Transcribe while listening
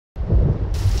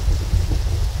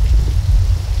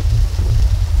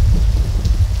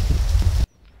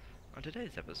On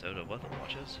today's episode of Weather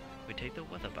Watchers, we take the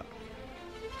weather bath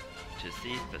to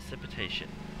see precipitation.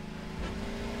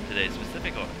 Today's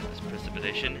specific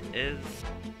precipitation is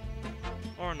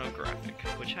orographic,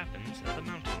 which happens at the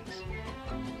mountains.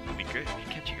 It would be great if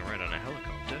you're catching a ride on a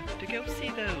helicopter to go see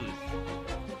those.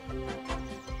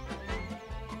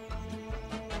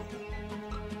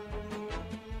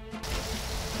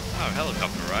 Our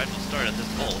helicopter ride will start at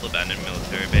this old abandoned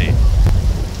military base.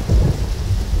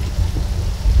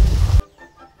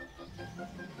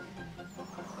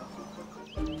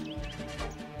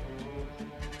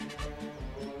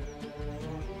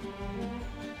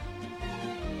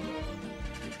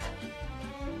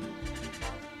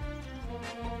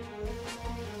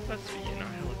 Let's begin our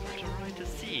helicopter ride to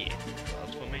see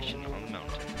cloud formation on the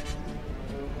mountain.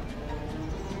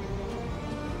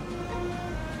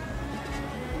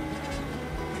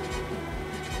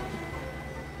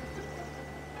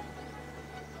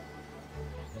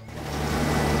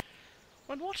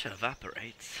 When water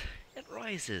evaporates, it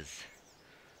rises.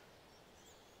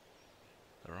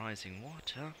 The rising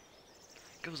water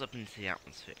goes up into the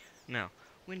atmosphere. Now,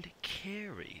 wind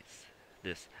carries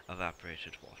this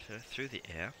evaporated water through the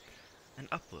air and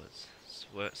upwards,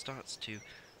 where it starts to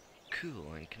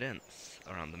cool and condense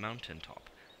around the mountain top,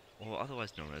 or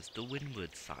otherwise known as the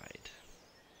windward side.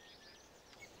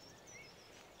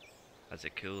 As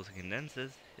it cools and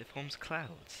condenses, it forms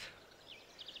clouds,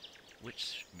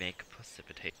 which make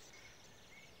precipitation.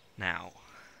 Now,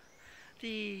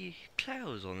 the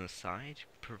clouds on this side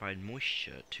provide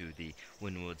moisture to the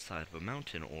windward side of a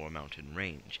mountain or a mountain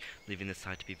range, leaving the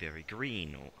side to be very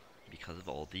green because of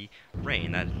all the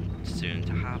rain that's soon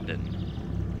to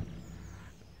happen.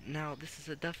 Now, this is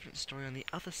a different story on the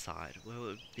other side,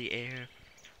 where the air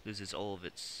loses all of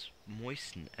its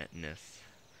moistness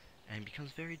and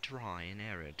becomes very dry and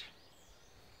arid.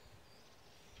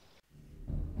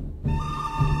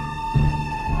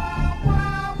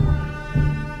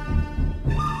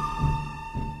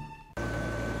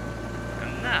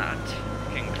 That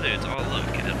concludes our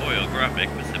look at orographic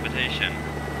precipitation.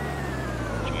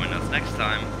 Join us next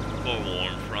time for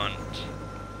Warm Front.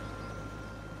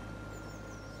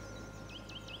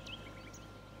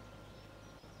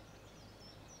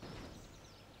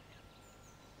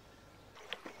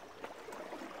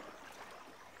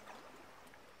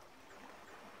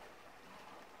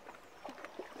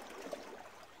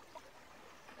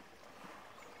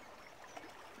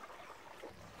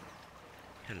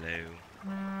 Hello.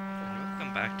 And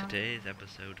welcome back to today's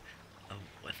episode of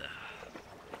Weather.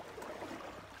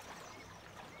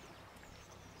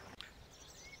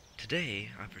 Today,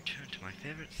 I've returned to my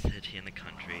favorite city in the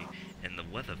country in the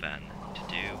weather van to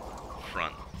do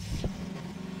fronts.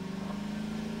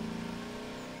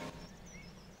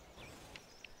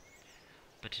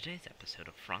 But today's episode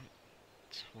of Front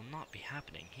will not be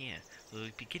happening here. We'll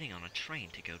be getting on a train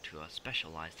to go to a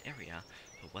specialized area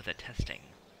for weather testing.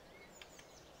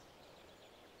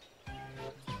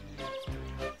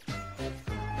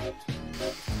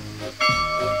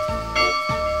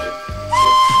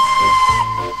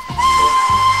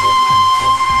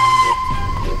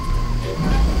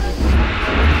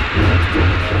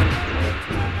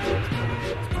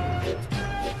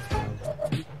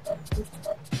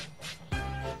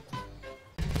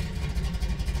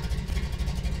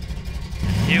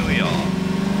 Here we are,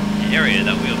 the area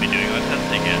that we'll be doing our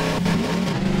testing in.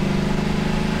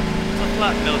 It's a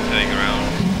flat military ground,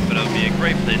 but it would be a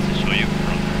great place to show you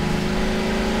from.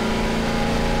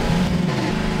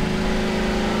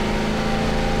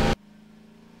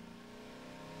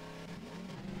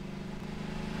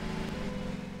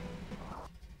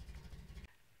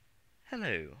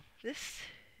 Hello, this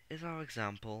is our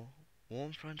example,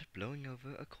 warm front blowing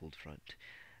over a cold front.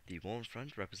 The warm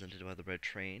front represented by the red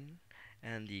train,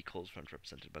 and the cold front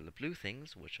represented by the blue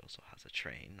things, which also has a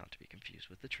train, not to be confused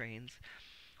with the trains,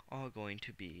 are going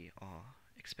to be our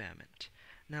experiment.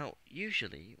 Now,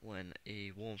 usually when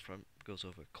a warm front goes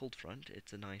over a cold front,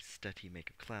 it's a nice steady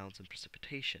make of clouds and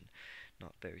precipitation.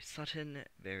 Not very sudden,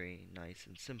 very nice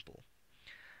and simple.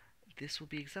 This will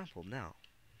be example now.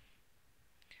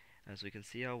 As we can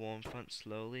see, our warm front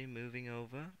slowly moving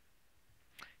over,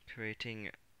 creating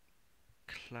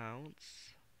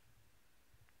clouds,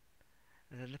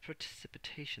 and then the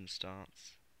precipitation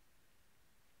starts.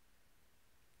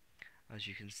 As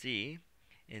you can see,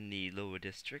 in the lower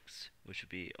districts, which would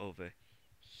be over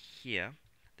here,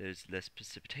 there's less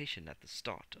precipitation at the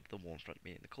start of the warm front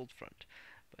meeting the cold front.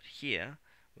 But here,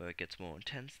 where it gets more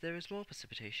intense, there is more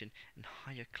precipitation and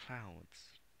higher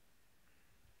clouds.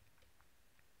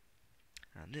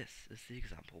 And this is the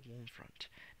example warm front.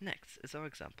 Next is our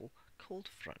example cold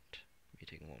front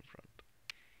meeting warm front.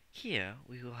 Here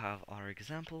we will have our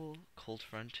example cold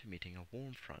front meeting a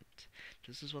warm front.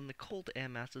 This is when the cold air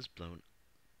mass is blown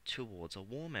towards a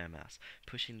warm air mass,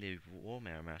 pushing the warm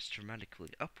air mass dramatically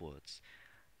upwards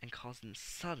and causing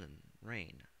sudden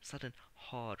rain, sudden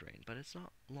hard rain, but it's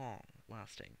not long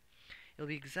lasting. It'll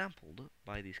be exampled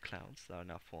by these clouds that are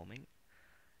now forming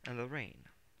and the rain.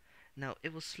 Now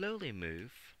it will slowly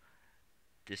move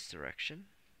this direction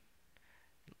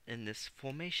in this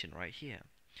formation right here,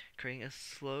 creating a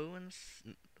slow and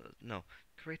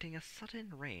creating a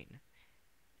sudden rain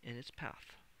in its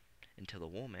path until the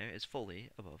warm air is fully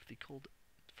above the cold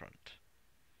front.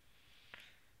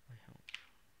 I hope.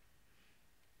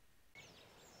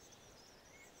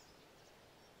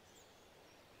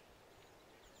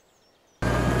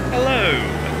 Hello,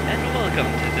 and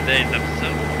welcome to today's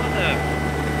episode of Weather.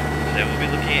 Today we'll be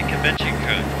looking at convection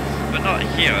cones, but not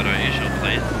here at our usual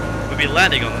place. We'll be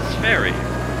landing on this ferry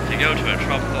to go to a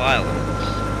tropical island.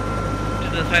 Due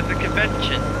to the fact that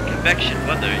convection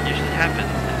weather usually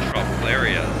happens in tropical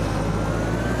areas.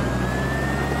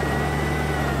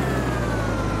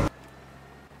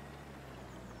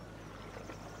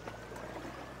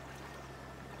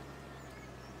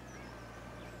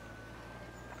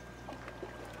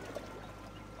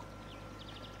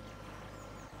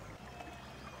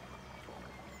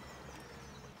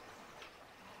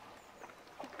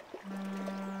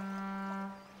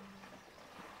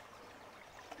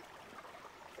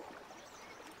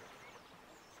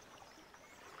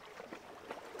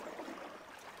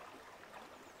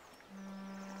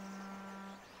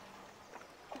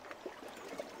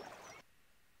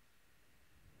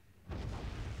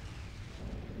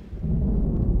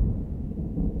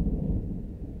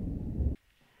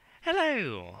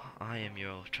 Hello, I am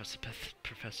your trusted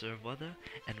professor of weather,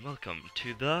 and welcome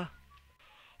to the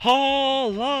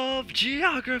Hall of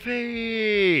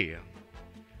Geography!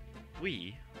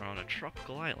 We are on a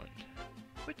tropical island,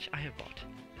 which I have bought.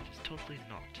 It is totally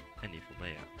not an evil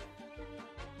layout.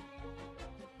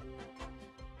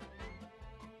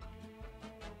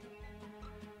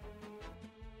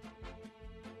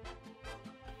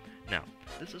 Now,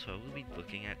 this is where we'll be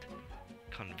looking at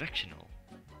convectional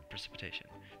precipitation,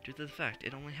 due to the fact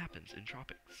it only happens in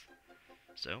tropics.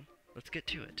 So, let's get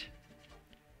to it.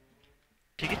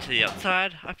 To get to the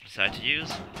outside, I've decided to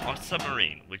use our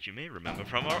submarine, which you may remember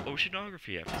from our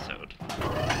oceanography episode.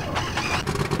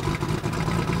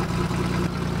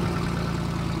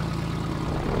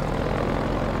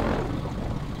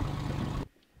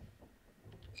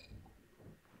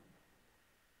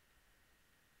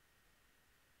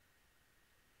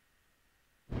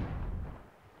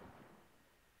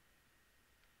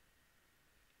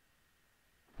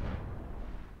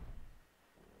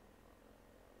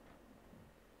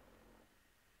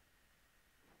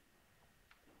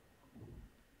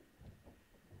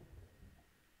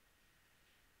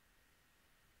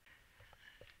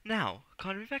 Now,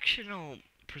 convectional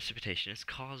precipitation is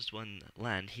caused when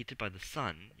land heated by the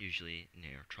sun, usually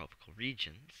near tropical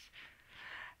regions,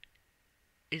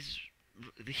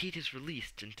 the heat is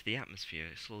released into the atmosphere,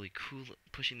 slowly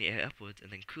pushing the air upwards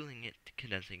and then cooling it,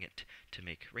 condensing it to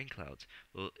make rain clouds.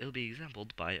 Well, it'll be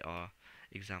exampled by our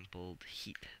exampled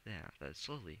heat there, that is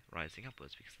slowly rising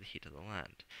upwards because of the heat of the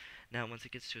land. Now, once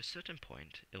it gets to a certain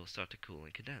point, it will start to cool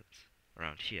and condense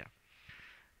around here.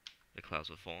 The clouds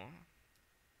will form,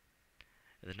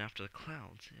 and then after the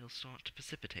clouds, it'll start to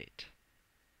precipitate.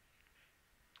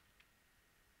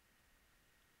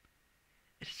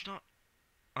 It is not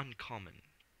uncommon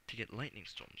to get lightning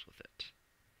storms with it.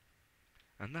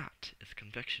 And that is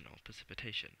convectional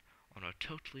precipitation on our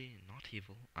totally not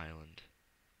evil island.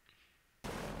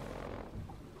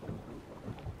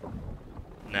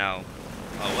 Now,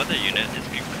 our weather unit is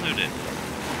concluded.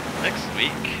 Next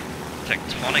week,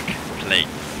 tectonic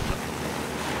plates.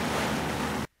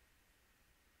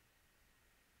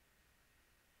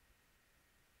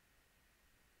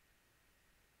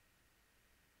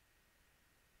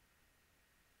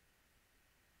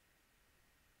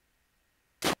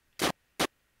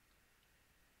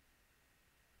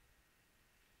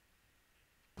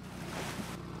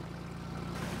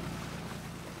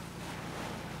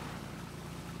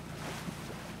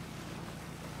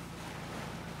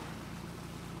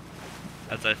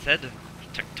 As I said,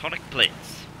 tectonic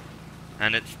plates.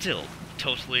 And it's still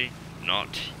totally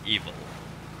not evil.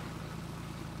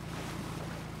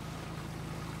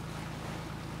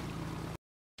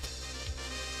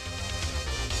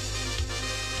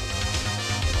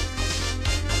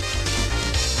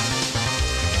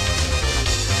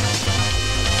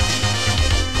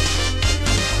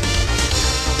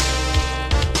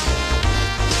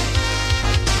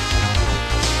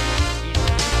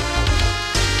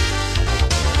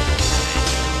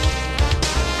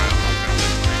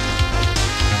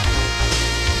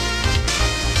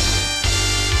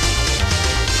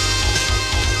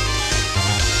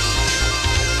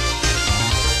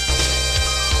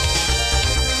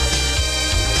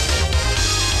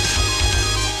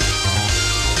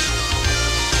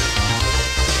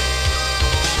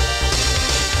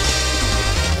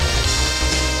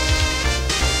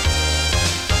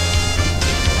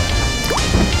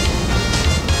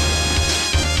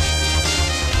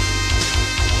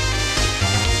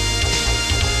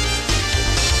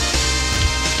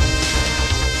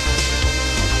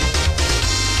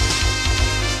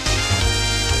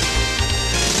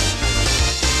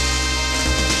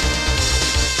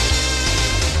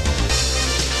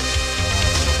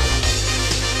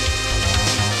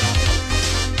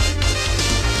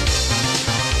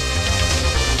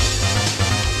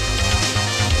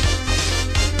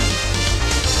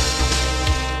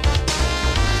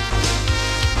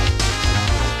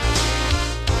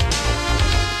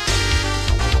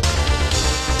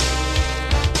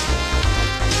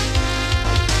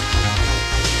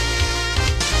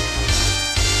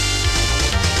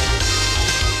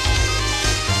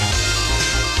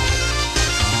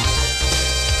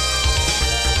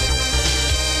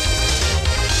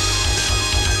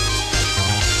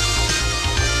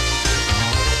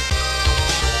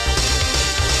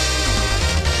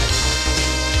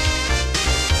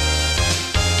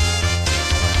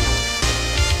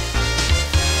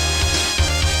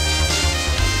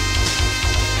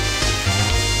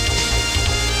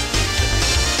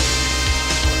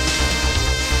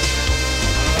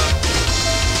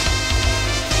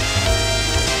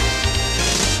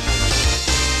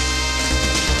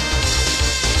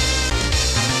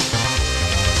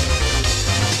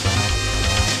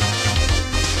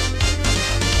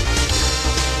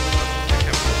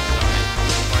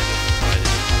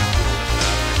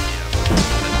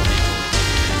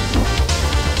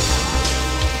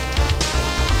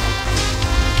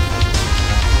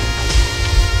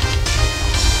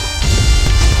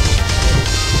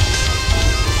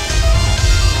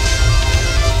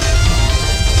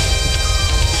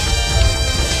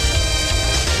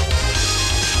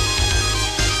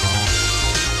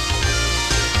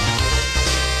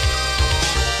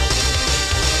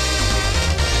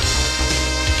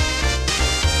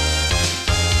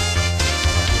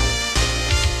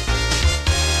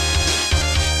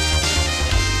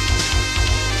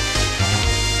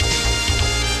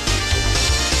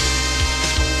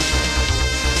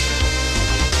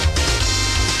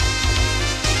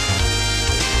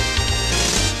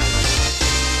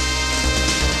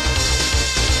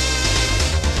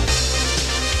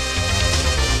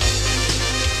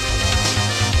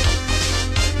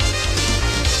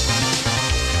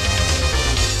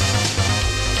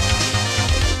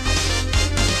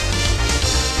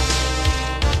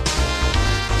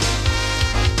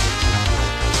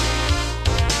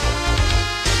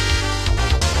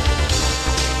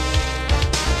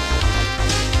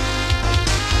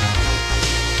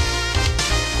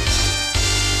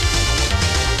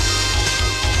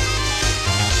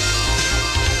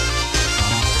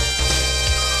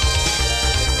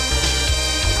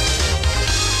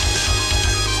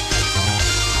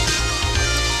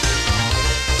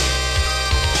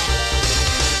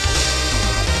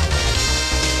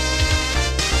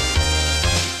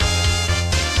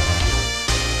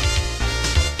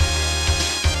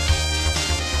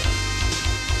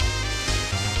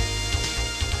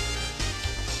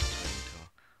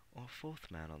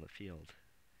 field.